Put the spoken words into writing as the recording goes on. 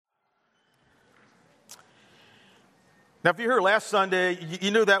Now, if you were here last Sunday,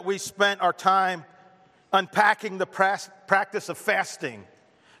 you knew that we spent our time unpacking the practice of fasting,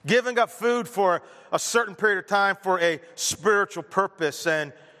 giving up food for a certain period of time for a spiritual purpose.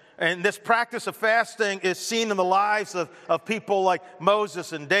 And this practice of fasting is seen in the lives of people like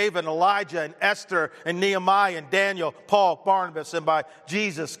Moses and David and Elijah and Esther and Nehemiah and Daniel, Paul, Barnabas, and by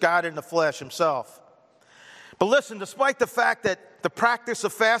Jesus, God in the flesh himself. But listen, despite the fact that the practice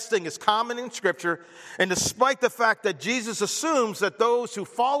of fasting is common in Scripture, and despite the fact that Jesus assumes that those who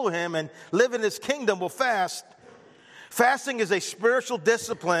follow him and live in his kingdom will fast, fasting is a spiritual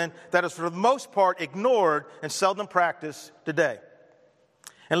discipline that is for the most part ignored and seldom practiced today.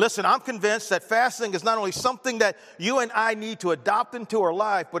 And listen, I'm convinced that fasting is not only something that you and I need to adopt into our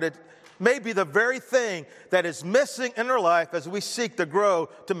life, but it may be the very thing that is missing in our life as we seek to grow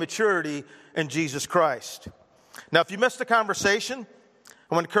to maturity in Jesus Christ. Now, if you missed the conversation,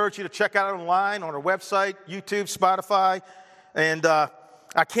 I want to encourage you to check out it online on our website, YouTube, Spotify. And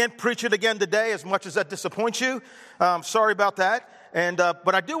I can't preach it again today as much as that disappoints you. Sorry about that.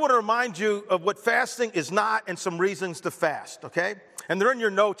 But I do want to remind you of what fasting is not and some reasons to fast, okay? And they're in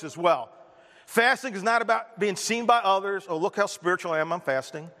your notes as well. Fasting is not about being seen by others. Oh, look how spiritual I am, I'm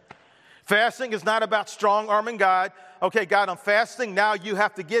fasting. Fasting is not about strong-arming God. Okay, God, I'm fasting. Now you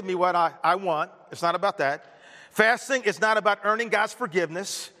have to give me what I want. It's not about that. Fasting is not about earning God's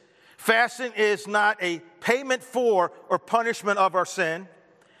forgiveness. Fasting is not a payment for or punishment of our sin.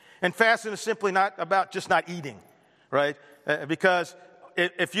 And fasting is simply not about just not eating, right? Because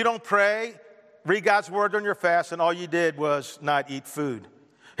if you don't pray, read God's word during your fast, and all you did was not eat food.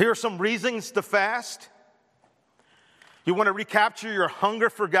 Here are some reasons to fast. You want to recapture your hunger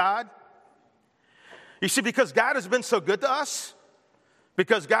for God. You see, because God has been so good to us,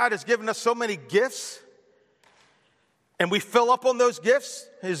 because God has given us so many gifts, and we fill up on those gifts,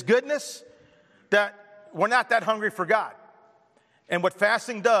 his goodness, that we're not that hungry for God. And what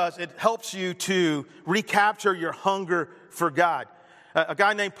fasting does, it helps you to recapture your hunger for God. A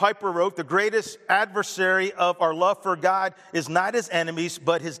guy named Piper wrote, "The greatest adversary of our love for God is not his enemies,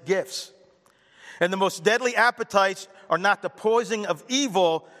 but his gifts. And the most deadly appetites are not the poisoning of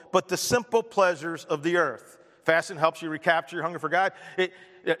evil, but the simple pleasures of the earth." Fasting helps you recapture your hunger for God.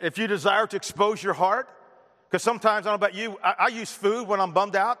 If you desire to expose your heart, because sometimes, I don't know about you, I use food when I'm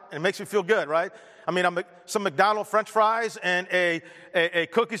bummed out, and it makes me feel good, right? I mean, some McDonald's French fries and a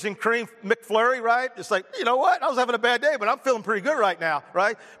cookies and cream McFlurry, right? It's like, you know what? I was having a bad day, but I'm feeling pretty good right now,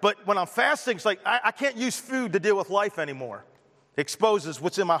 right? But when I'm fasting, it's like I can't use food to deal with life anymore. It exposes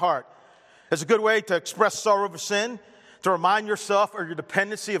what's in my heart. It's a good way to express sorrow over sin, to remind yourself of your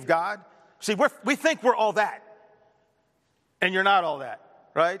dependency of God. See, we think we're all that, and you're not all that,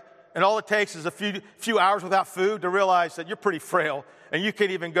 right? And all it takes is a few hours without food to realize that you're pretty frail, and you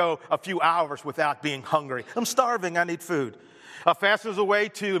can't even go a few hours without being hungry. I'm starving, I need food. Fasting is a way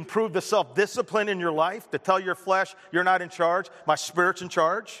to improve the self-discipline in your life, to tell your flesh, you're not in charge, my spirit's in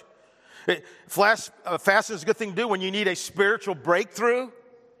charge. Fasting is a good thing to do when you need a spiritual breakthrough.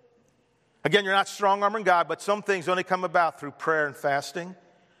 Again, you're not strong-arming God, but some things only come about through prayer and fasting.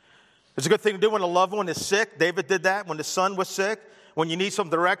 It's a good thing to do when a loved one is sick. David did that when his son was sick. When you need some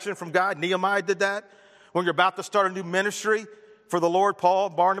direction from God, Nehemiah did that. When you're about to start a new ministry for the Lord, Paul,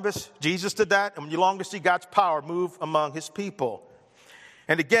 Barnabas, Jesus did that. And when you long to see God's power move among his people.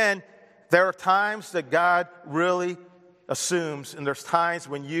 And again, there are times that God really assumes, and there's times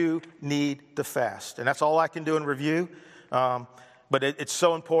when you need to fast. And that's all I can do in review. But it's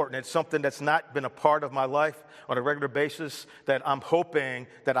so important. It's something that's not been a part of my life on a regular basis that I'm hoping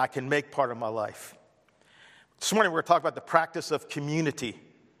that I can make part of my life. This morning we're going to talk about the practice of community.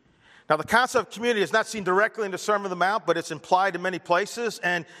 Now, the concept of community is not seen directly in the Sermon on the Mount, but it's implied in many places.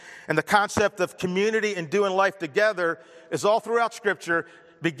 And the concept of community and doing life together is all throughout Scripture,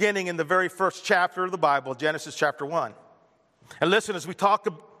 beginning in the very first chapter of the Bible, Genesis chapter 1. And listen, as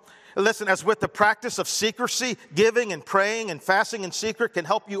with the practice of secrecy, giving and praying and fasting in secret can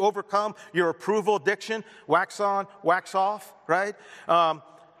help you overcome your approval addiction, wax on, wax off, right?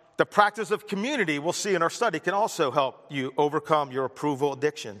 The practice of community, we'll see in our study, can also help you overcome your approval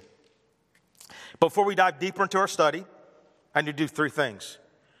addiction. Before we dive deeper into our study, I need to do three things.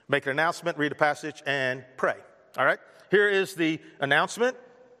 Make an announcement, read a passage, and pray. All right? Here is the announcement.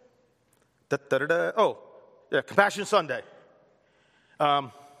 Compassion Sunday.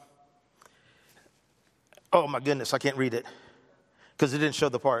 Oh, my goodness, I can't read it because it didn't show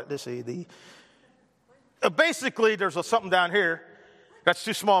the part. Let's see. Basically, there's something down here that's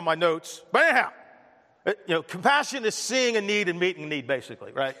too small in my notes. But anyhow, compassion is seeing a need and meeting a need,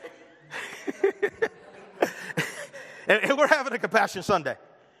 basically, right? and we're having a Compassion Sunday.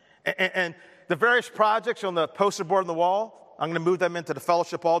 And the various projects on the poster board on the wall, I'm going to move them into the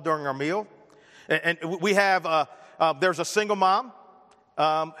fellowship hall during our meal. And we have, there's a single mom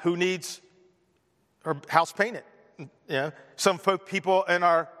who needs her house painted. You know, some people in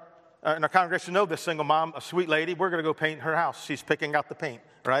our congregation know this single mom, a sweet lady. We're going to go paint her house. She's picking out the paint,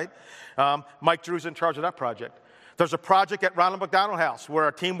 right? Mike Drew's in charge of that project. There's a project at Ronald McDonald House where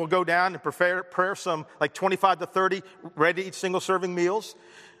our team will go down and prepare some like 25 to 30 ready-to-eat single-serving meals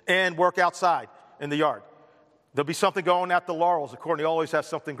and work outside in the yard. There'll be something going at the Laurels. Courtney always has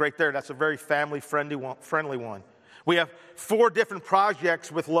something great there. That's a very family-friendly one. We have 4 different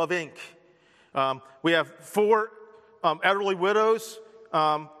projects with Love Inc. We have 4 elderly widows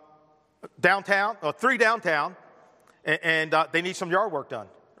downtown, 3 downtown, and they need some yard work done,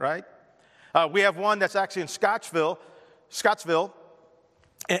 right? We have one that's actually in Scottsville,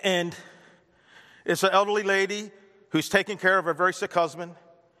 and it's an elderly lady who's taking care of her very sick husband,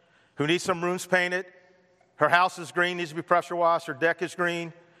 who needs some rooms painted. Her house is green, needs to be pressure washed. Her deck is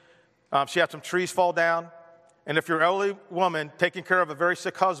green. She had some trees fall down. And if you're an elderly woman taking care of a very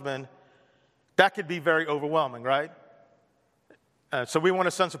sick husband, that could be very overwhelming, right? So we want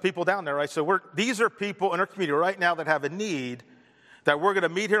to send some people down there, right? So these are people in our community right now that have a need that we're going to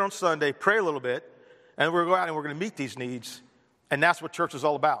meet here on Sunday, pray a little bit, and we're going to go out and we're going to meet these needs. And that's what church is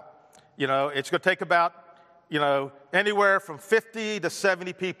all about. You know, it's going to take about, anywhere from 50 to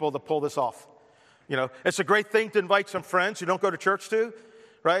 70 people to pull this off. You know, it's a great thing to invite some friends who don't go to church to,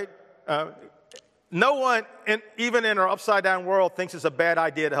 right? No one, even in our upside-down world, thinks it's a bad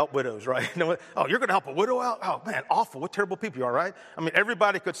idea to help widows, right? Oh, you're going to help a widow out? Oh, man, awful. What terrible people you are, right? I mean,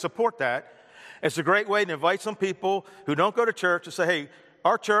 everybody could support that. It's a great way to invite some people who don't go to church to say, hey,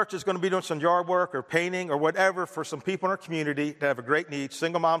 our church is going to be doing some yard work or painting or whatever for some people in our community that have a great need.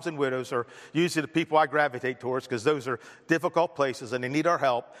 Single moms and widows are usually the people I gravitate towards because those are difficult places and they need our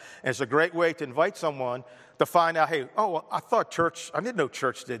help. And it's a great way to invite someone to find out, hey, I didn't know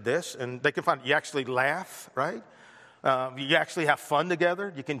church did this. And they can find you actually laugh, right? You actually have fun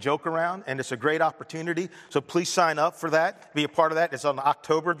together. You can joke around, and it's a great opportunity. So please sign up for that. Be a part of that. It's on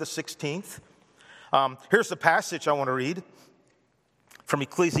October the 16th. Here's the passage I want to read from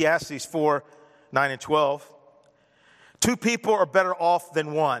Ecclesiastes 4, 9 and 12. 2 people are better off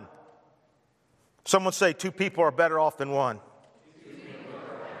than one. Someone say 2 people are better off than one.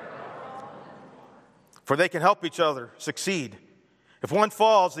 For they can help each other succeed. If one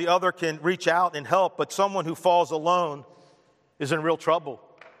falls, the other can reach out and help, but someone who falls alone is in real trouble.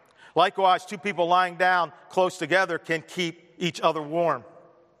 Likewise, 2 people lying down close together can keep each other warm.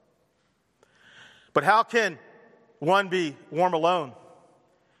 But how can one be warm alone?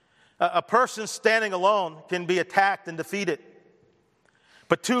 A person standing alone can be attacked and defeated.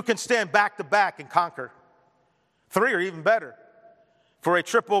 But 2 can stand back to back and conquer. 3 are even better. For a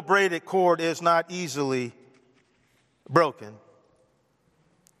triple braided cord is not easily broken.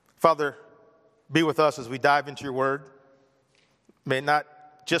 Father, be with us as we dive into your word. May it not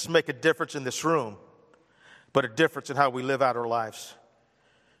just make a difference in this room, but a difference in how we live out our lives.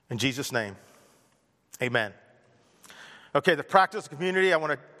 In Jesus' name, amen. Okay, the practice of community, I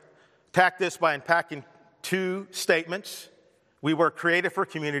want to attack this by unpacking 2 statements. We were created for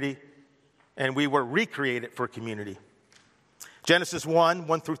community, and we were recreated for community. Genesis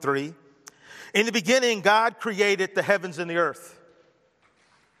 1 through 3. In the beginning, God created the heavens and the earth.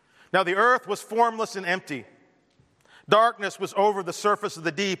 Now the earth was formless and empty. Darkness was over the surface of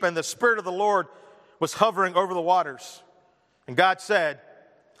the deep, and the Spirit of the Lord was hovering over the waters. And God said,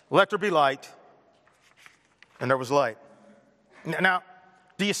 "Let there be light," and there was light. Now,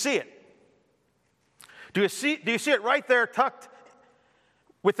 do you see it? Do you see it right there tucked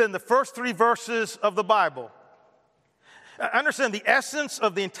within the first 3 verses of the Bible? Understand the essence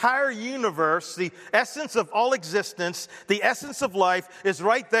of the entire universe, the essence of all existence, the essence of life is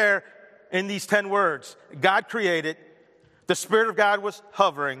right there in these 10 words. God created, the Spirit of God was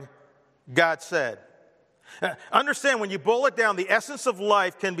hovering, God said. Understand when you boil it down, the essence of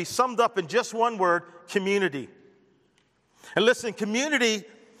life can be summed up in just one word: community. And listen, community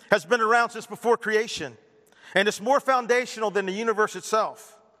has been around since before creation, and it's more foundational than the universe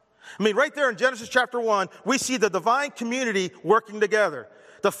itself. I mean, right there in Genesis chapter 1, we see the divine community working together.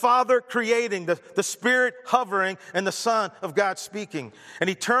 The Father creating, the Spirit hovering, and the Son of God speaking. An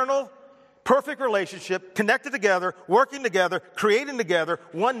eternal, perfect relationship, connected together, working together, creating together,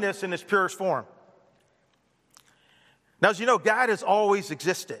 oneness in its purest form. Now, as you know, God has always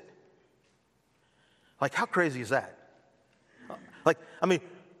existed. Like, how crazy is that?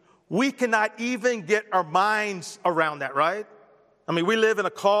 We cannot even get our minds around that, right? We live in a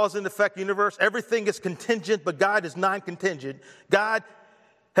cause and effect universe. Everything is contingent, but God is non-contingent. God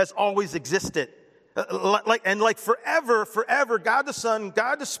has always existed. Like forever, God the Son,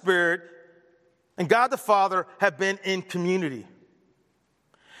 God the Spirit, and God the Father have been in community.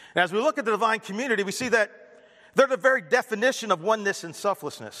 And as we look at the divine community, we see that they're the very definition of oneness and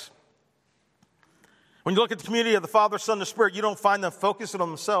selflessness. When you look at the community of the Father, Son, and the Spirit, you don't find them focusing on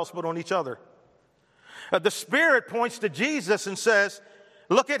themselves, but on each other. The Spirit points to Jesus and says,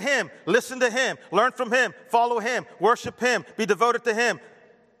 look at him, listen to him, learn from him, follow him, worship him, be devoted to him,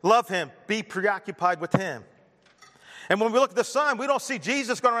 love him, be preoccupied with him. And when we look at the Son, we don't see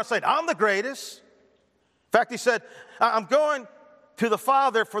Jesus going around saying, I'm the greatest. In fact, he said, I'm going to the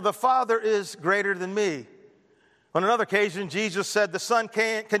Father, for the Father is greater than me. On another occasion, Jesus said the Son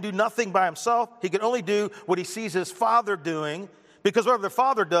can do nothing by himself. He can only do what he sees his Father doing, because whatever the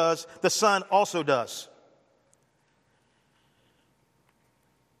Father does, the Son also does.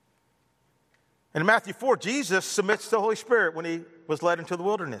 In Matthew 4, Jesus submits to the Holy Spirit when he was led into the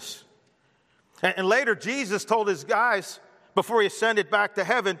wilderness. And later, Jesus told his guys, before he ascended back to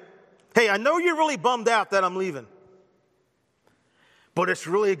heaven, hey, I know you're really bummed out that I'm leaving, but it's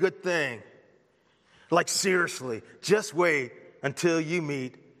really a good thing. Like, seriously, just wait until you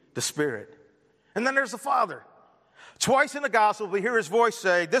meet the Spirit. And then there's the Father. Twice in the gospel, we hear his voice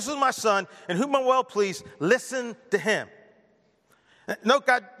say, this is my Son, in whom I'm well pleased. Listen to him. Note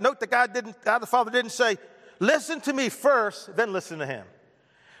that God the Father didn't say, listen to me first, then listen to him.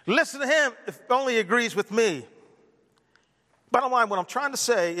 Listen to him if only he agrees with me. Bottom line, what I'm trying to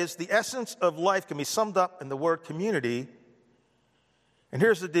say is the essence of life can be summed up in the word community. And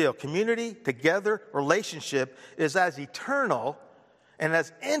here's the deal. Community, together, relationship is as eternal and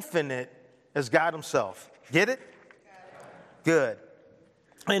as infinite as God himself. Get it? Good.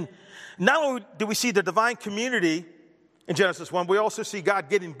 And not only do we see the divine community in Genesis 1, we also see God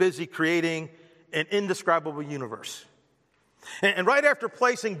getting busy creating an indescribable universe. And right after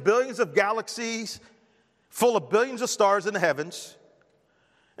placing billions of galaxies full of billions of stars in the heavens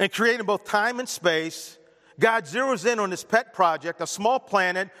and creating both time and space, God zeroes in on his pet project, a small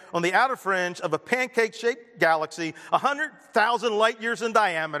planet on the outer fringe of a pancake-shaped galaxy, 100,000 light years in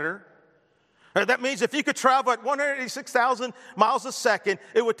diameter. That means if you could travel at 186,000 miles a second,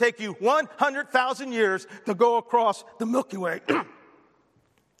 it would take you 100,000 years to go across the Milky Way.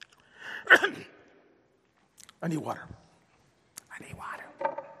 I need water. I need water.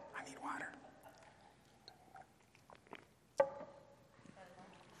 I need water.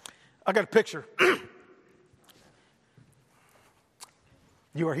 I got a picture.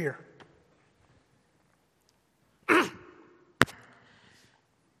 You are here.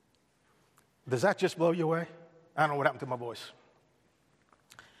 Does that just blow you away? I don't know what happened to my voice.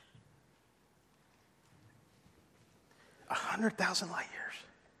 100,000 light years,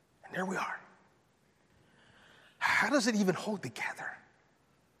 and there we are. How does it even hold together?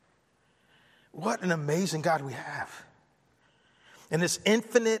 What an amazing God we have. And this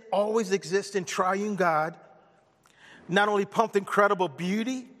infinite, always existing, triune God not only pumped incredible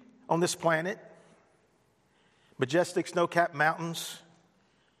beauty on this planet, majestic snow-capped mountains,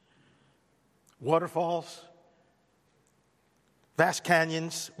 waterfalls, vast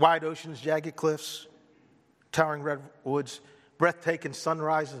canyons, wide oceans, jagged cliffs, towering redwoods, breathtaking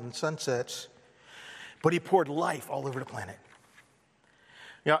sunrises and sunsets, but he poured life all over the planet.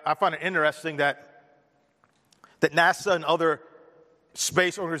 You know, I find it interesting that NASA and other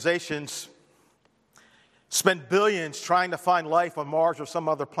space organizations spend billions trying to find life on Mars or some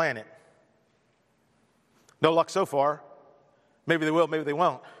other planet. No luck so far. Maybe they will, maybe they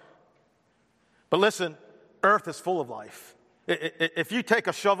won't. But listen, Earth is full of life. If you take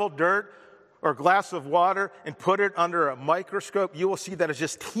a shovel of dirt or a glass of water and put it under a microscope, you will see that it's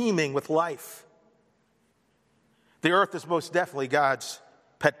just teeming with life. The Earth is most definitely God's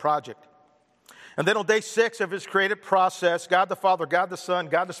pet project. And then on day 6 of his creative process, God the Father, God the Son,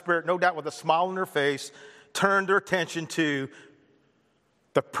 God the Spirit, no doubt with a smile on their face, turned their attention to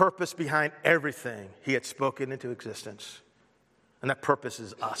the purpose behind everything he had spoken into existence. And that purpose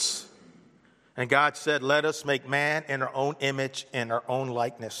is us. And God said, let us make man in our own image and our own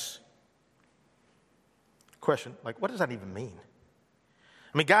likeness. Question, like, what does that even mean?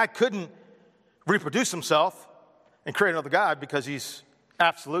 I mean, God couldn't reproduce himself and create another God because he's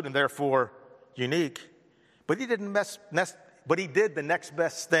absolute and therefore unique. But he did the next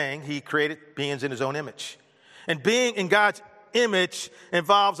best thing. He created beings in his own image. And being in God's image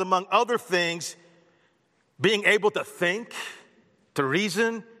involves, among other things, being able to think, to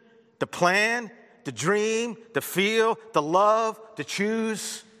reason, to plan, to dream, to feel, to love, to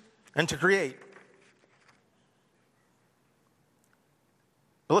choose, and to create.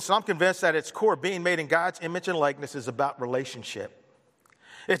 But listen, I'm convinced that at its core, being made in God's image and likeness is about relationship.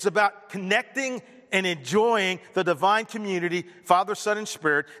 It's about connecting and enjoying the divine community, Father, Son, and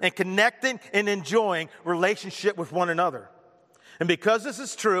Spirit, and connecting and enjoying relationship with one another. And because this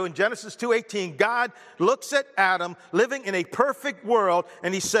is true, in Genesis 2:18, God looks at Adam living in a perfect world,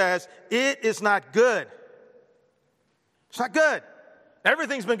 and he says, it is not good. It's not good.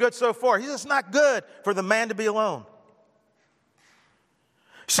 Everything's been good so far. He says it's not good for the man to be alone.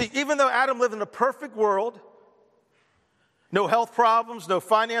 See, even though Adam lived in a perfect world, no health problems, no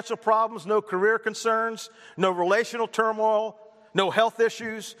financial problems, no career concerns, no relational turmoil, no health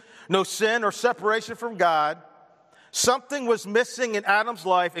issues, no sin or separation from God, something was missing in Adam's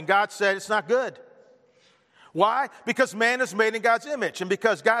life, and God said it's not good. Why? Because man is made in God's image, and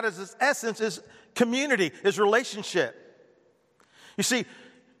because God is his essence, is community, is relationship. You see,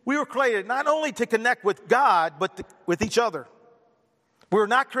 we were created not only to connect with God, but with each other. We were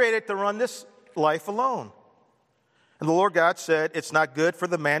not created to run this life alone. And the Lord God said, it's not good for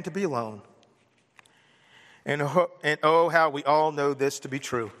the man to be alone. And oh, how we all know this to be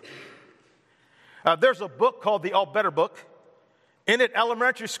true. There's a book called The All Better Book. In it,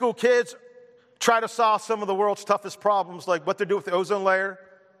 elementary school kids try to solve some of the world's toughest problems, like what to do with the ozone layer,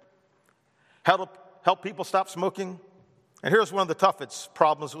 how to help people stop smoking. And here's one of the toughest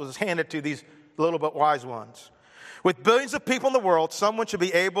problems that was handed to these little but wise ones. With billions of people in the world, someone should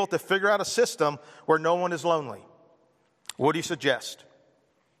be able to figure out a system where no one is lonely. What do you suggest?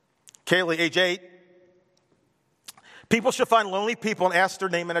 Kaylee, age 8. People should find lonely people and ask their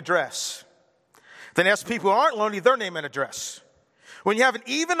name and address. Then ask people who aren't lonely their name and address. When you have an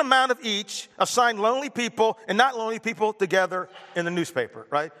even amount of each, assign lonely people and not lonely people together in the newspaper,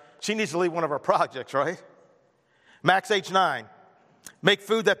 right? She needs to lead one of our projects, right? Max, age 9. Make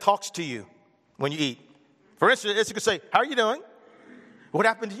food that talks to you when you eat. For instance, you could say, how are you doing? What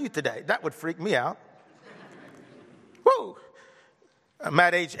happened to you today? That would freak me out. Woo!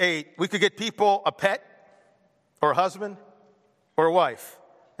 Matt, age 8. We could get people a pet or a husband or a wife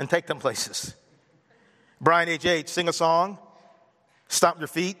and take them places. Brian, age 8. Sing a song, stomp your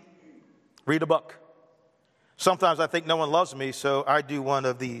feet, read a book. Sometimes I think no one loves me, so I do one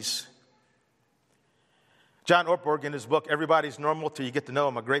of these. John Ortberg, in his book, Everybody's Normal Till You Get to Know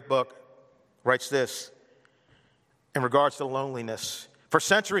Him, a great book, writes this in regards to loneliness. For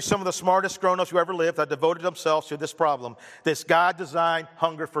centuries, some of the smartest grown-ups who ever lived have devoted themselves to this problem, this God-designed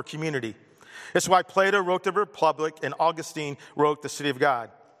hunger for community. It's why Plato wrote the Republic and Augustine wrote the City of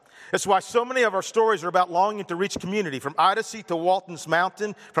God. It's why so many of our stories are about longing to reach community, from Odyssey to Walton's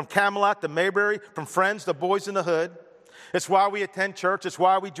Mountain, from Camelot to Mayberry, from Friends to Boys in the Hood. It's why we attend church. It's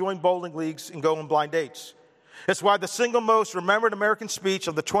why we join bowling leagues and go on blind dates. It's why the single most remembered American speech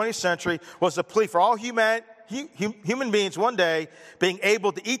of the 20th century was a plea for all human beings one day being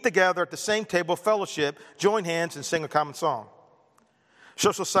able to eat together at the same table, fellowship, join hands, and sing a common song.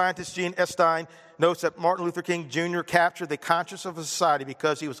 Social scientist Gene Estein notes that Martin Luther King Jr. captured the conscience of a society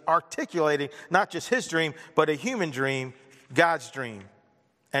because he was articulating not just his dream, but a human dream, God's dream,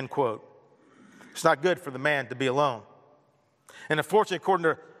 end quote. It's not good for the man to be alone. And unfortunately, according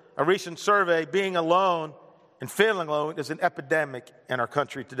to a recent survey, being alone and feeling alone is an epidemic in our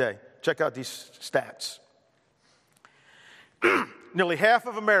country today. Check out these stats. Nearly half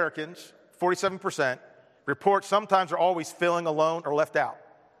of Americans, 47%, report sometimes or always feeling alone or left out.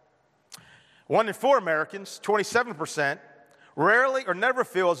 1 in 4 Americans, 27%, rarely or never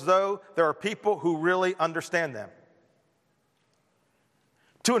feel as though there are people who really understand them.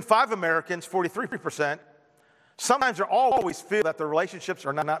 2 in 5 Americans, 43%, sometimes or always feel that their relationships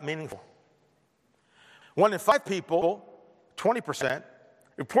are not meaningful. 1 in 5 people, 20%,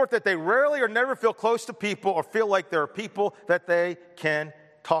 report that they rarely or never feel close to people or feel like there are people that they can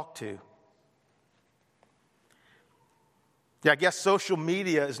talk to. Yeah, I guess social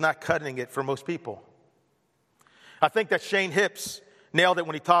media is not cutting it for most people. I think that Shane Hipps nailed it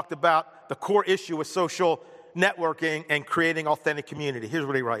when he talked about the core issue with social networking and creating authentic community. Here's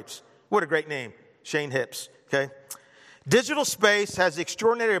what he writes. What a great name, Shane Hipps, okay? Digital space has the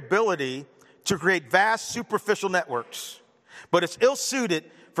extraordinary ability to create vast superficial networks, but it's ill-suited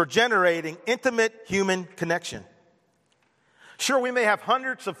for generating intimate human connection. Sure, we may have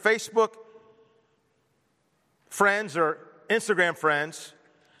hundreds of Facebook friends or Instagram friends,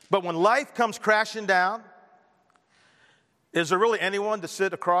 but when life comes crashing down, is there really anyone to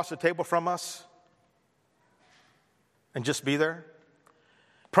sit across the table from us and just be there?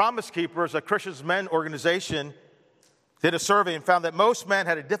 Promise Keepers, a Christian men organization, did a survey and found that most men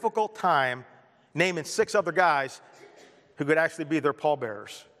had a difficult time naming 6 other guys who could actually be their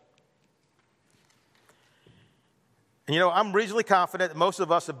pallbearers. And I'm reasonably confident that most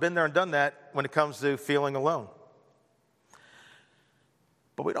of us have been there and done that when it comes to feeling alone.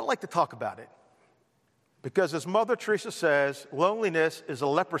 But we don't like to talk about it. Because as Mother Teresa says, loneliness is a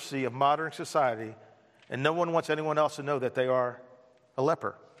leprosy of modern society, and no one wants anyone else to know that they are a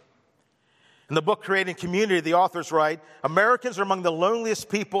leper. In the book Creating Community, the authors write, Americans are among the loneliest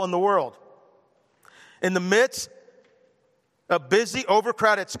people in the world. In the midst of busy,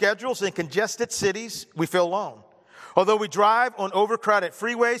 overcrowded schedules and congested cities, we feel alone. Although we drive on overcrowded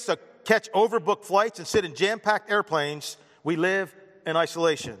freeways to catch overbooked flights and sit in jam-packed airplanes, we live in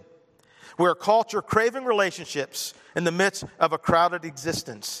isolation. We're a culture craving relationships in the midst of a crowded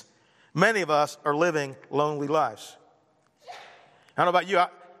existence. Many of us are living lonely lives. I don't know about you,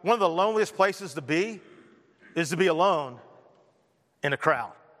 one of the loneliest places to be is to be alone in a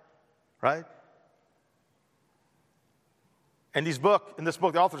crowd, right? In this book,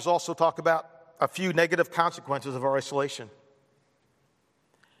 the authors also talk about a few negative consequences of our isolation.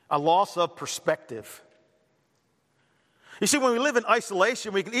 A loss of perspective. You see, when we live in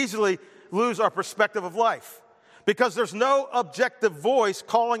isolation, we can easily lose our perspective of life because there's no objective voice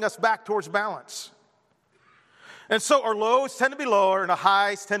calling us back towards balance. And so our lows tend to be lower and our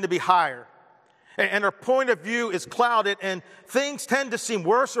highs tend to be higher. And our point of view is clouded and things tend to seem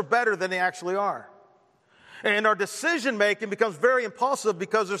worse or better than they actually are. And our decision making becomes very impulsive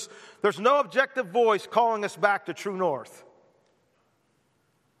because there's no objective voice calling us back to true north.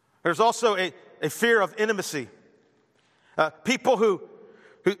 There's also a fear of intimacy. People who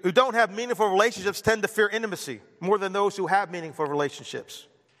don't have meaningful relationships tend to fear intimacy more than those who have meaningful relationships.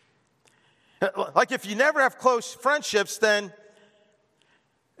 Like if you never have close friendships, then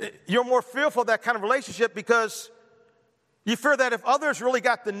you're more fearful of that kind of relationship because you fear that if others really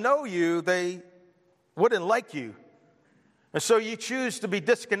got to know you, they wouldn't like you. And so you choose to be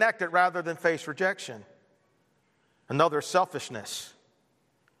disconnected rather than face rejection. Another, selfishness.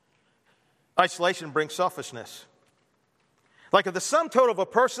 Isolation brings selfishness. Like if the sum total of a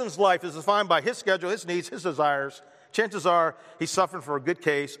person's life is defined by his schedule, his needs, his desires, chances are he's suffering for a good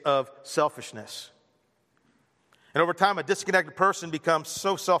case of selfishness. And over time, a disconnected person becomes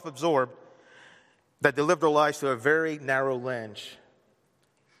so self-absorbed that they live their lives through a very narrow lens.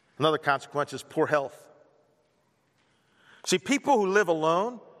 Another consequence is poor health. See, people who live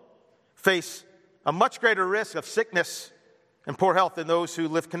alone face a much greater risk of sickness and poor health than those who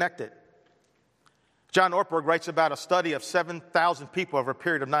live connected. John Ortberg writes about a study of 7,000 people over a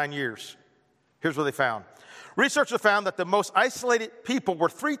period of 9 years. Here's what they found. Researchers found that the most isolated people were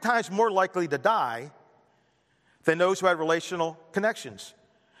 3 times more likely to die than those who had relational connections.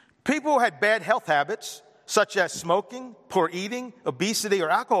 People who had bad health habits, such as smoking, poor eating, obesity, or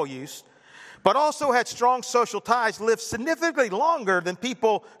alcohol use, but also had strong social ties, lived significantly longer than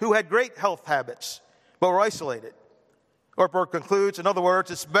people who had great health habits but were isolated. Ortberg concludes, in other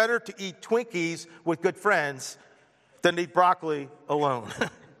words, it's better to eat Twinkies with good friends than to eat broccoli alone.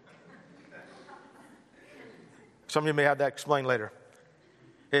 Some of you may have that explained later.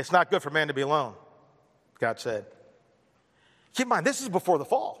 It's not good for man to be alone, God said. Keep in mind, this is before the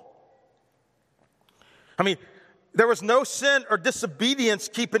fall. I mean, there was no sin or disobedience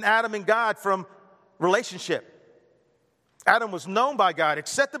keeping Adam and God from relationship. Adam was known by God,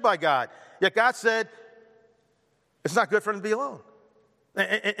 accepted by God. Yet God said, it's not good for him to be alone.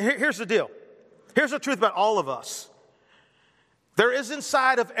 And here's the deal. Here's the truth about all of us. There is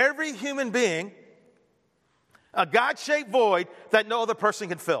inside of every human being a God-shaped void that no other person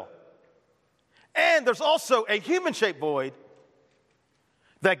can fill. And there's also a human-shaped void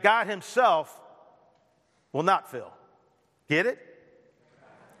that God himself will not fill. Get it?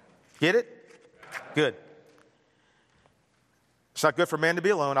 Get it? Good. It's not good for man to be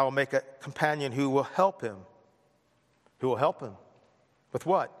alone. I will make a companion who will help him. Who will help him. With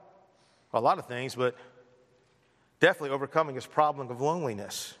what? Well, a lot of things, but definitely overcoming his problem of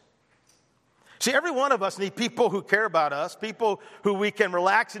loneliness. See, every one of us need people who care about us, people who we can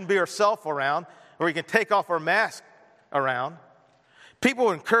relax and be ourselves around, or we can take off our mask around. People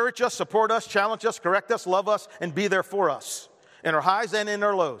who encourage us, support us, challenge us, correct us, love us, and be there for us in our highs and in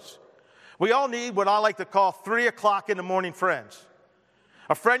our lows. We all need what I like to call 3 o'clock in the morning friends.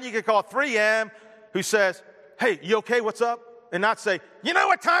 A friend you can call at 3 a.m. who says, hey, you okay, what's up? And not say, you know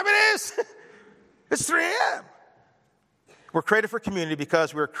what time it is? It's 3 a.m. We're created for community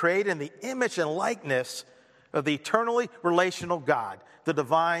because we're created in the image and likeness of the eternally relational God, the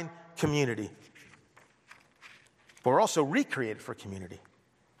divine community. But we're also recreated for community.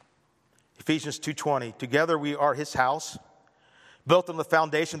 Ephesians 2:20, together we are his house, built on the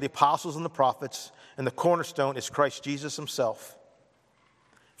foundation of the apostles and the prophets, and the cornerstone is Christ Jesus himself.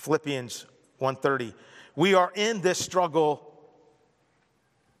 Philippians 1:30, we are in this struggle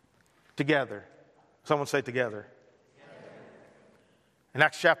together. Someone say together. In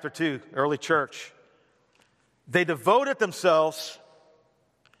Acts chapter 2, early church, they devoted themselves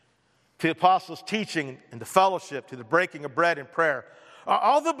to the apostles' teaching and to fellowship, to the breaking of bread and prayer.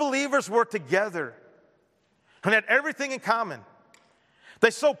 All the believers were together and had everything in common.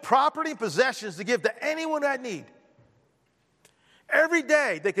 They sold property and possessions to give to anyone who had need. Every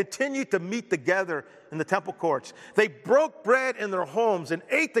day, they continued to meet together in the temple courts. They broke bread in their homes and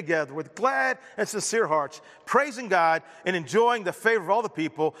ate together with glad and sincere hearts, praising God and enjoying the favor of all the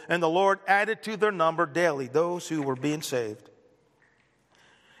people. And the Lord added to their number daily those who were being saved.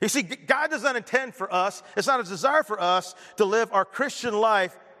 You see, God does not intend for us, it's not His desire for us to live our Christian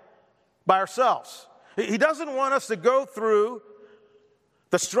life by ourselves. He doesn't want us to go through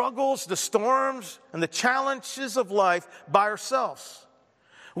the struggles, the storms, and the challenges of life by ourselves.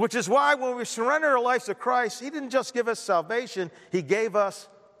 Which is why when we surrender our lives to Christ, He didn't just give us salvation, He gave us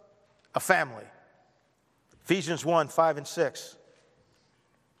a family. Ephesians 1, 5 and 6.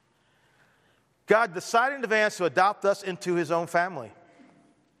 God decided in advance to adopt us into His own family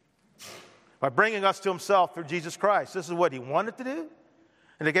by bringing us to Himself through Jesus Christ. This is what He wanted to do,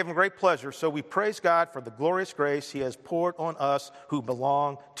 and it gave Him great pleasure. So we praise God for the glorious grace He has poured on us who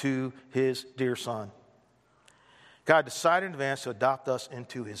belong to His dear Son. God decided in advance to adopt us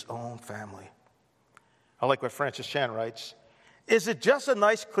into His own family. I like what Francis Chan writes. Is it just a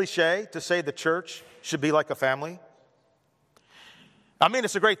nice cliche to say the church should be like a family? I mean,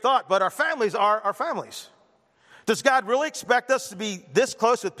 it's a great thought, but our families are our families. Does God really expect us to be this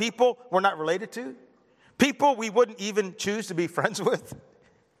close with people we're not related to? People we wouldn't even choose to be friends with?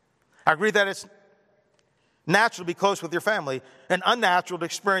 I agree that it's natural to be close with your family and unnatural to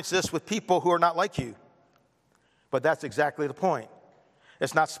experience this with people who are not like you. But that's exactly the point.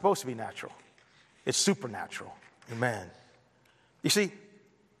 It's not supposed to be natural. It's supernatural. Amen. You see,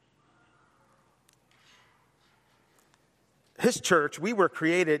 His church, we were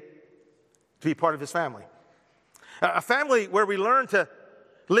created to be part of His family. A family where we learn to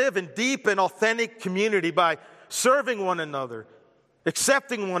live in deep and authentic community by serving one another,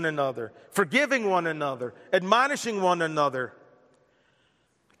 accepting one another, forgiving one another, admonishing one another,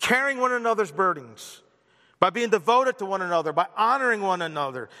 carrying one another's burdens, by being devoted to one another, by honoring one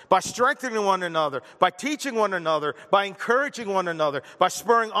another, by strengthening one another, by teaching one another, by encouraging one another, by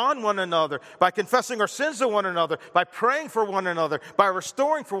spurring on one another, by confessing our sins to one another, by praying for one another, by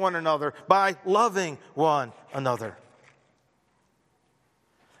restoring for one another, by loving one another.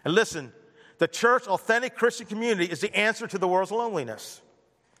 And listen, the church, authentic Christian community, is the answer to the world's loneliness.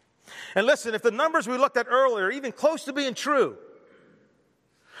 And listen, if the numbers we looked at earlier are even close to being true,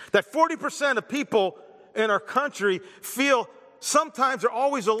 that 40% of people in our country feel sometimes they're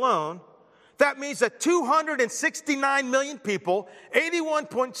always alone, that means that 269 million people,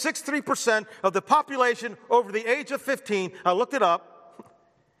 81.63% of the population over the age of 15, I looked it up,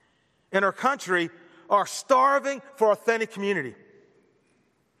 in our country are starving for authentic community,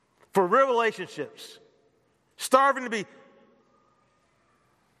 for real relationships, starving to be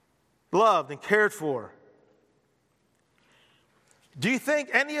loved and cared for. Do you think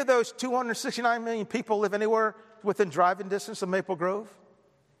any of those 269 million people live anywhere within driving distance of Maple Grove?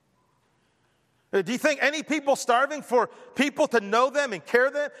 Do you think any people starving for people to know them and care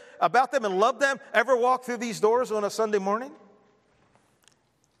about them and love them ever walk through these doors on a Sunday morning?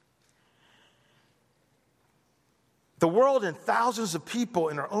 The world and thousands of people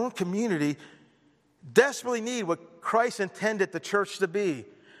in our own community desperately need what Christ intended the church to be: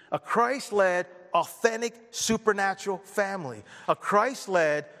 a Christ-led, authentic, supernatural family. A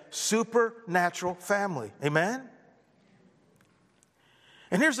Christ-led, supernatural family. Amen?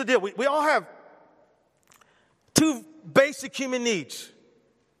 And here's the deal. We all have two basic human needs: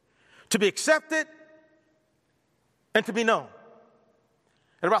 to be accepted and to be known.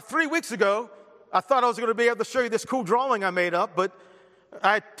 And about 3 weeks ago, I thought I was going to be able to show you this cool drawing I made up, but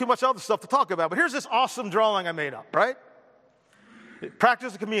I had too much other stuff to talk about. But here's this awesome drawing I made up, right?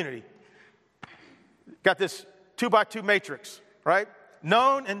 Practice the community. Got this 2x2 matrix, right?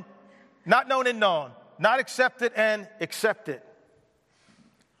 Known and not known and known. Not accepted and accepted.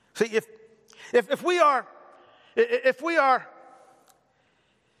 See, if we are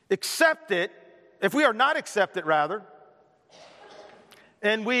accepted, if we are not accepted rather,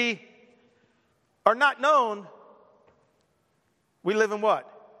 and we are not known, we live in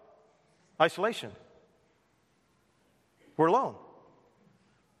what? Isolation. We're alone.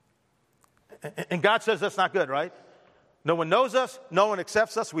 And God says that's not good, right? No one knows us. No one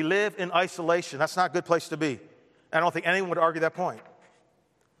accepts us. We live in isolation. That's not a good place to be. I don't think anyone would argue that point.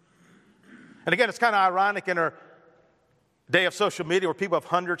 And again, it's kind of ironic in our day of social media where people have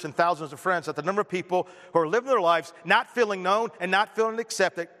hundreds and thousands of friends, that the number of people who are living their lives not feeling known and not feeling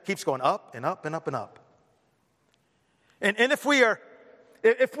accepted keeps going up and up and up and up. And if we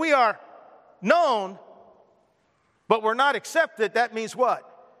are known, but we're not accepted, that means what?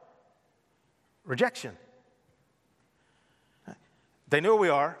 Rejection. They know who we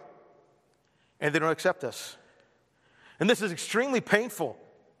are, and they don't accept us. And this is extremely painful,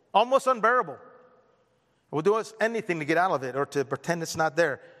 almost unbearable. We'll do anything to get out of it or to pretend it's not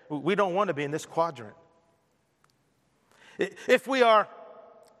there. We don't want to be in this quadrant. If we are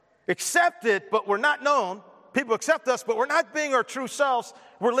accepted, but we're not known, people accept us, but we're not being our true selves,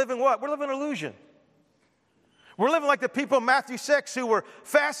 we're living what? We're living an illusion. We're living like the people in Matthew 6 who were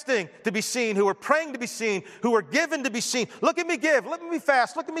fasting to be seen, who were praying to be seen, who were given to be seen. Look at me give, look at me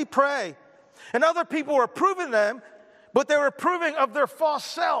fast, look at me pray. And other people were approving them, but they were approving of their false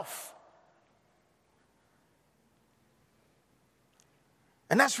self.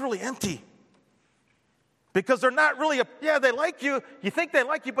 And that's really empty. Because they're not really, they like you. You think they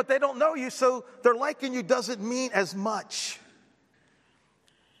like you, but they don't know you, so their liking you doesn't mean as much.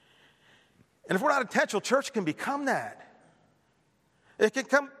 And if we're not intentional, church can become that. It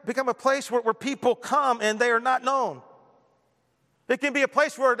can become a place where people come and they are not known. It can be a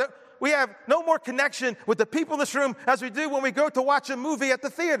place where we have no more connection with the people in this room as we do when we go to watch a movie at the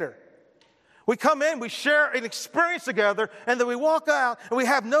theater. We come in, we share an experience together, and then we walk out, and we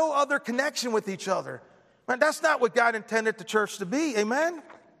have no other connection with each other. Man, that's not what God intended the church to be, amen?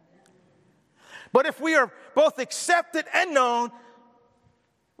 But if we are both accepted and known,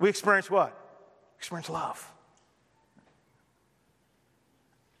 we experience what? Experience love.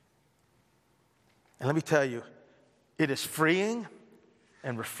 And let me tell you, it is freeing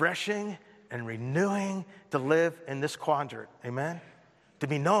and refreshing and renewing to live in this quadrant, amen? To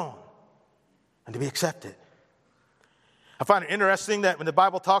be known. And to be accepted. I find it interesting that when the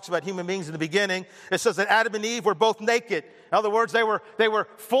Bible talks about human beings in the beginning, it says that Adam and Eve were both naked. In other words, they were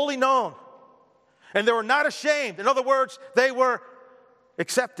fully known. And they were not ashamed. In other words, they were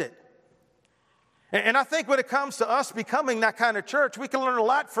accepted. And I think when it comes to us becoming that kind of church, we can learn a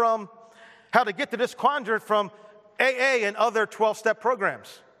lot from how to get to this quadrant from AA and other 12-step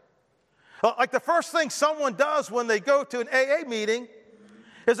programs. Like the first thing someone does when they go to an AA meeting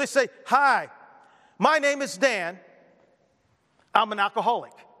is they say, "Hi, my name is Dan. I'm an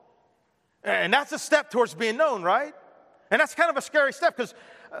alcoholic." And that's a step towards being known, right? And that's kind of a scary step because,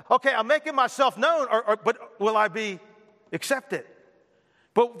 okay, I'm making myself known, but will I be accepted?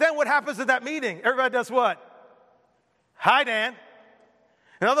 But then what happens at that meeting? Everybody does what? "Hi, Dan."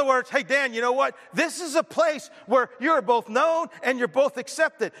 In other words, "Hey, Dan, you know what? This is a place where you're both known and you're both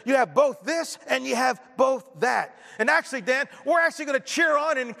accepted. You have both this and you have both that. And actually, Dan, we're actually going to cheer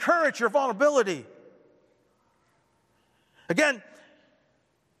on and encourage your vulnerability." Again,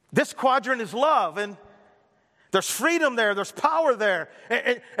 this quadrant is love, and there's freedom there, there's power there.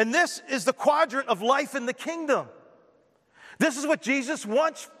 And this is the quadrant of life in the kingdom. This is what Jesus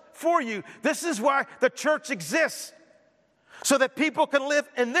wants for you. This is why the church exists. So that people can live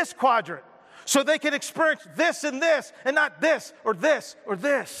in this quadrant. So they can experience this and this, and not this or this or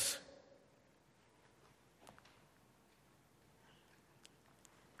this.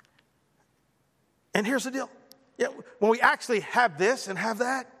 And here's the deal. Yeah, when we actually have this and have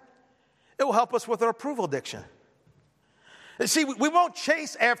that, it will help us with our approval addiction. And see, we won't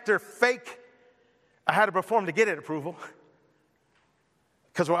chase after fake, "I had to perform to get it" approval.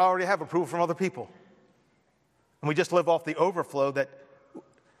 Because we already have approval from other people. And we just live off the overflow that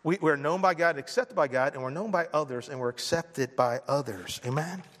we're known by God, accepted by God, and we're known by others, and we're accepted by others.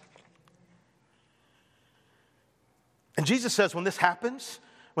 Amen? And Jesus says when this happens,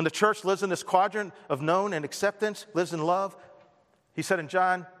 when the church lives in this quadrant of known and acceptance, lives in love, he said in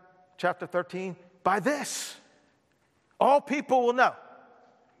John chapter 13, "By this, all people will know."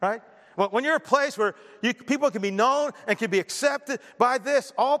 Right? When you're a place where people can be known and can be accepted, by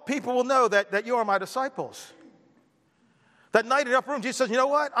this, all people will know that you are my disciples. That night in the upper room, Jesus says, "You know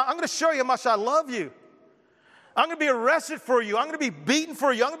what? I'm going to show you how much I love you. I'm going to be arrested for you. I'm going to be beaten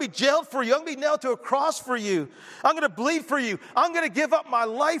for you. I'm going to be jailed for you. I'm going to be nailed to a cross for you. I'm going to bleed for you. I'm going to give up my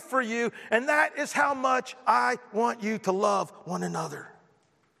life for you. And that is how much I want you to love one another."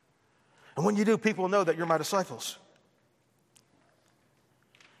 And when you do, people know that you're my disciples.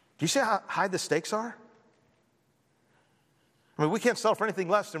 Do you see how high the stakes are? I mean, we can't settle for anything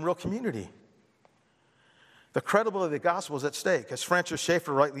less than real community. The credibility of the gospel is at stake. As Francis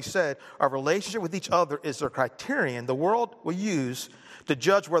Schaeffer rightly said, our relationship with each other is the criterion the world will use to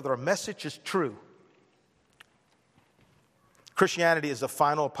judge whether a message is true. Christianity is the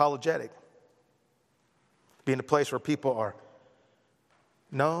final apologetic. Being a place where people are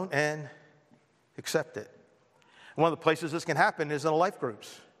known and accepted. One of the places this can happen is in the life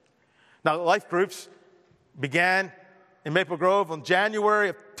groups. Now, the life groups began in Maple Grove in January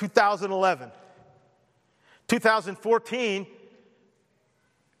of 2011. 2014,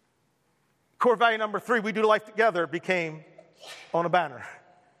 core value number 3, we do life together, became on a banner.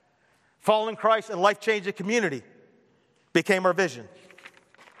 Following Christ and life-changing community became our vision.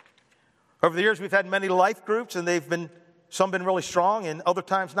 Over the years, we've had many life groups, and some been really strong, and other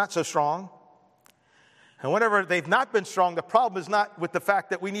times not so strong. And whenever they've not been strong, the problem is not with the fact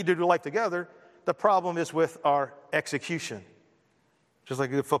that we need to do life together. The problem is with our execution, just like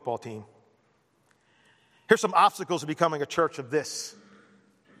a good football team. Here's some obstacles to becoming a church of this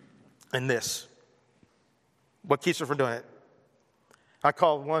and this. What keeps us from doing it? I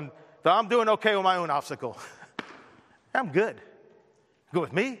call one, I'm doing okay with my own obstacle. I'm good. Good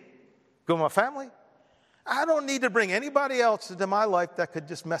with me. Good with my family. I don't need to bring anybody else into my life that could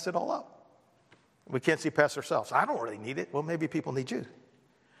just mess it all up. We can't see past ourselves. I don't really need it. Well, maybe people need you.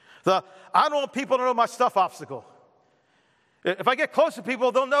 I don't want people to know my stuff obstacle. If I get close to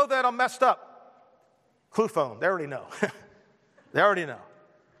people, they'll know that I'm messed up. Clue phone. They already know. They already know.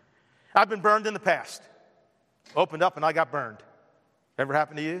 I've been burned in the past. Opened up and I got burned. Ever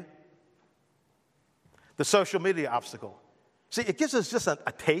happened to you? The social media obstacle. See, it gives us just a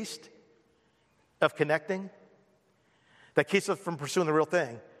taste of connecting that keeps us from pursuing the real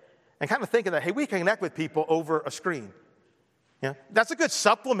thing. And kind of thinking that, hey, we can connect with people over a screen. Yeah, that's a good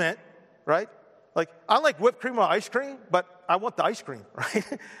supplement, right? Like, I like whipped cream on ice cream, but I want the ice cream, right?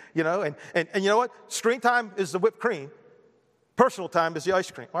 And you know what? Screen time is the whipped cream. Personal time is the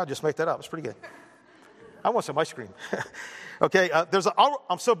ice cream. Well, I'll just make that up. It's pretty good. I want some ice cream. Okay, there's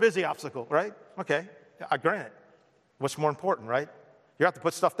I'm so busy obstacle, right? Okay, I grant it. What's more important, right? You have to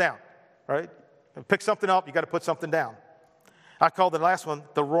put stuff down, right? Pick something up, you got to put something down. I call the last one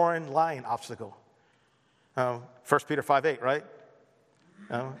the roaring lion obstacle. 1 Peter 5:8, right?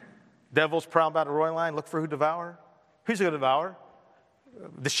 Devil's prowling about a roaring lion, look for who to devour. Who's going to devour?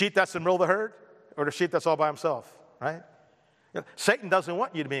 The sheep that's in the middle of the herd, or the sheep that's all by himself, right? Satan doesn't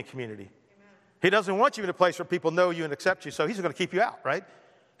want you to be in community. He doesn't want you in a place where people know you and accept you, so he's going to keep you out, right?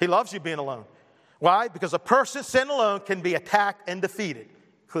 He loves you being alone. Why? Because a person sent alone can be attacked and defeated.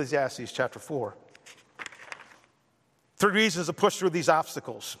 Ecclesiastes chapter 4. 3 reasons to push through these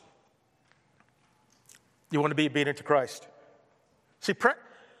obstacles. You want to be obedient to Christ. See,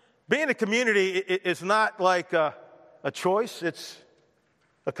 being a community is not like a choice, it's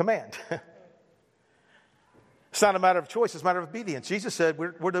a command. It's not a matter of choice, it's a matter of obedience. Jesus said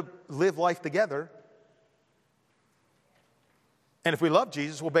we're to live life together. And if we love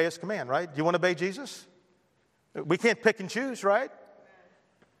Jesus, we'll obey his command, right? Do you want to obey Jesus? We can't pick and choose, right?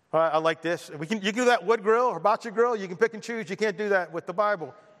 I like this. You can do that wood grill or hibachi grill. You can pick and choose. You can't do that with the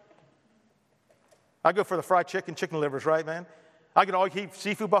Bible. I go for the fried chicken livers, right, man? I get all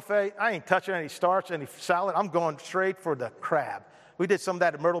seafood buffet. I ain't touching any starch, any salad. I'm going straight for the crab. We did some of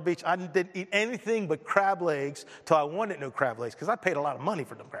that at Myrtle Beach. I didn't eat anything but crab legs till I wanted no crab legs because I paid a lot of money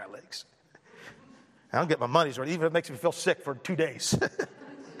for them crab legs. I don't get my money's worth, even if it makes me feel sick for 2 days.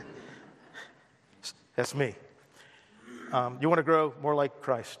 That's me. You want to grow more like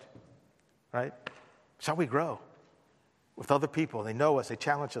Christ, right? That's how we grow. With other people. They know us, they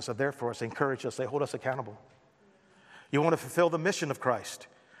challenge us, they're there for us, they encourage us, they hold us accountable. You want to fulfill the mission of Christ,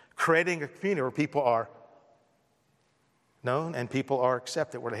 creating a community where people are known and people are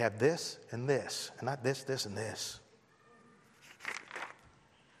accepted, where they have this, and not this, this, and this.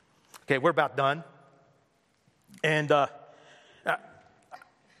 Okay, we're about done. And I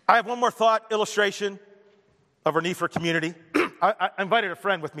have one more thought, illustration of our need for community. I invited a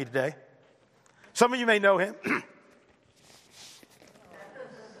friend with me today. Some of you may know him.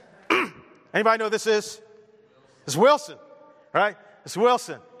 Anybody know who this is? It's Wilson, right? It's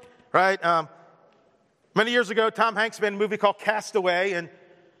Wilson, right? Many years ago, Tom Hanks made a movie called Castaway, and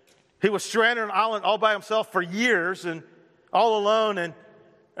he was stranded on an island all by himself for years and all alone and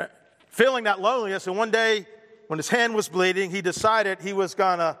feeling that loneliness. And one day, when his hand was bleeding, he decided he was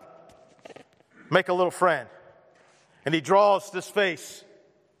going to make a little friend. And he draws this face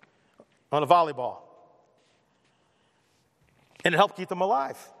on a volleyball. And it helped keep him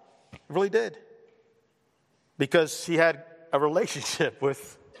alive. It really did. Because he had a relationship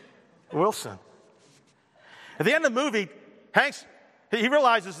with Wilson. At the end of the movie, Hanks, he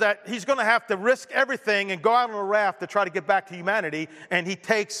realizes that he's going to have to risk everything and go out on a raft to try to get back to humanity. And he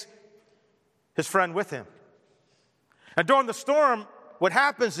takes his friend with him. And during the storm, what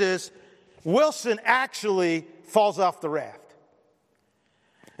happens is Wilson actually falls off the raft.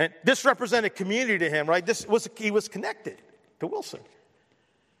 And this represented community to him, right? He was connected to Wilson.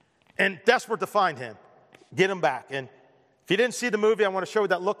 And desperate to find him, get him back. And if you didn't see the movie, I want to show you what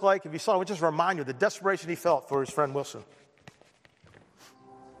that looked like. If you saw it, just remind you of the desperation he felt for his friend Wilson.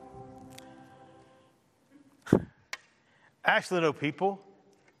 I actually know people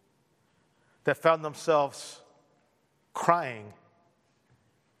that found themselves crying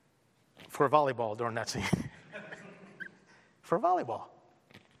for a volleyball during that scene. For a volleyball.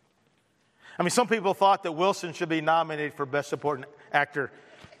 I mean, some people thought that Wilson should be nominated for Best Supporting Actor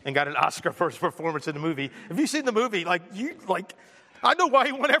and got an Oscar for his performance in the movie. If you've seen the movie, I know why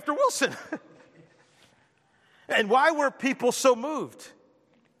he went after Wilson. And why were people so moved?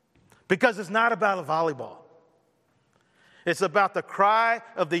 Because it's not about a volleyball. It's about the cry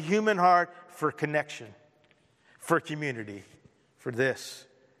of the human heart for connection, for community, for this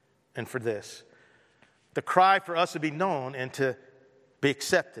and for this. The cry for us to be known and to be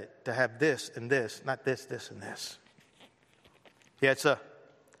accepted, to have this and this, not this, this, and this. Yeah, it's a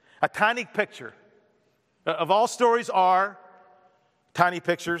tiny picture. Of all stories are tiny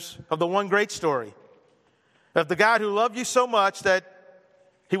pictures of the one great story of the God who loved you so much that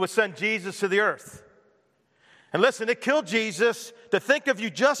he would send Jesus to the earth. And listen, it killed Jesus to think of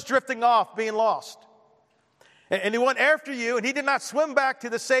you just drifting off, being lost. And he went after you, and he did not swim back to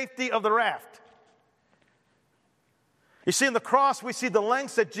the safety of the raft. You see, in the cross, we see the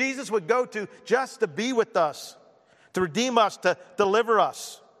lengths that Jesus would go to just to be with us, to redeem us, to deliver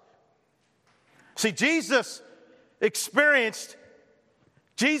us. See, Jesus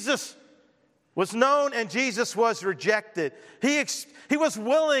was known and Jesus was rejected. He was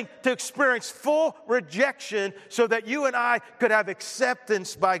willing to experience full rejection so that you and I could have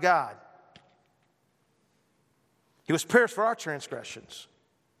acceptance by God. He was pierced for our transgressions.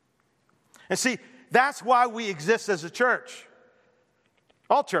 And see, that's why we exist as a church.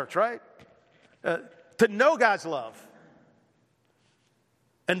 All church, right? To know God's love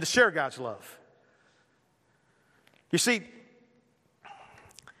and to share God's love. You see,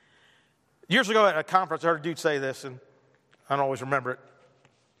 years ago at a conference, I heard a dude say this, and I don't always remember it.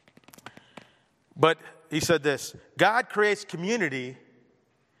 But he said this: God creates community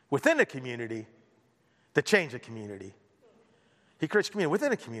within a community to change a community. He creates community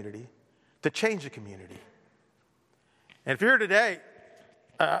within a community to change a community. And if you're here today,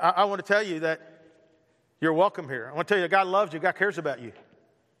 I want to tell you that you're welcome here. I want to tell you that God loves you, God cares about you.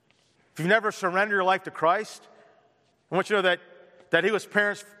 If you've never surrendered your life to Christ, I want you to know that he was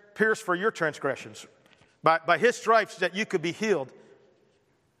pierced for your transgressions. By his stripes that you could be healed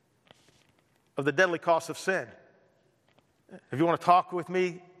of the deadly cost of sin. If you want to talk with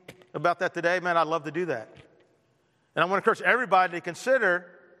me about that today, man, I'd love to do that. And I want to encourage everybody to consider,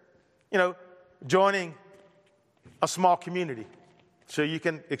 joining a small community so you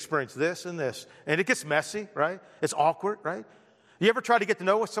can experience this and this. And it gets messy, right? It's awkward, right? You ever try to get to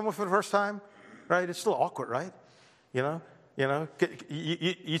know someone for the first time, right? It's still awkward, right? You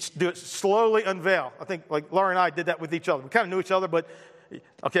do it slowly unveil. I think like Laura and I did that with each other. We kind of knew each other, but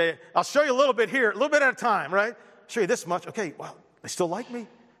okay, I'll show you a little bit here, a little bit at a time, right? Show you this much. Okay, well, they still like me.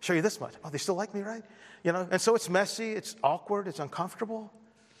 Show you this much. Oh, they still like me, right? And so it's messy, it's awkward, it's uncomfortable.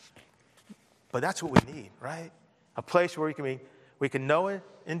 But that's what we need, right? A place where we can know it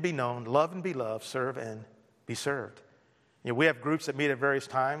and be known, love and be loved, serve and be served. We have groups that meet at various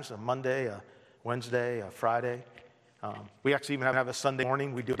times: a Monday, a Wednesday, a Friday. We actually even have a Sunday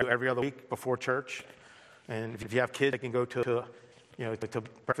morning. We do it every other week before church. And if you have kids, they can go to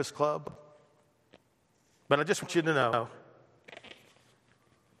breakfast club. But I just want you to know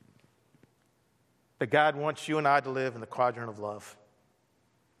that God wants you and I to live in the quadrant of love.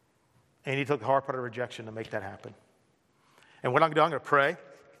 And he took the hard part of rejection to make that happen. And what I'm going to do, I'm going to pray.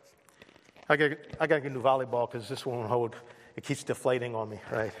 I got to get into volleyball because this won't hold. It keeps deflating on me,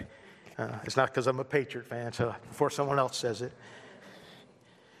 right? It's not because I'm a Patriot fan, so before someone else says it.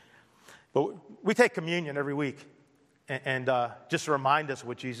 But we take communion every week and just to remind us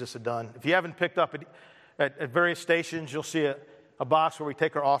what Jesus had done. If you haven't picked up at various stations, you'll see a box where we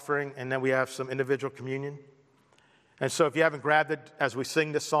take our offering, and then we have some individual communion. And so if you haven't grabbed it as we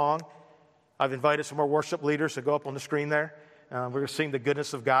sing this song, I've invited some more worship leaders to go up on the screen there. We're going to sing the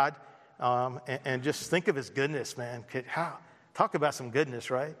goodness of God. And just think of his goodness, man. Talk about some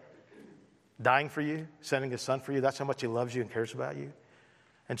goodness, right? Dying for you, sending his son for you. That's how much he loves you and cares about you.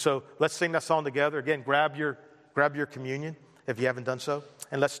 And so let's sing that song together. Again, grab your communion if you haven't done so.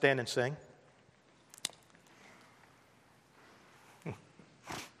 And let's stand and sing.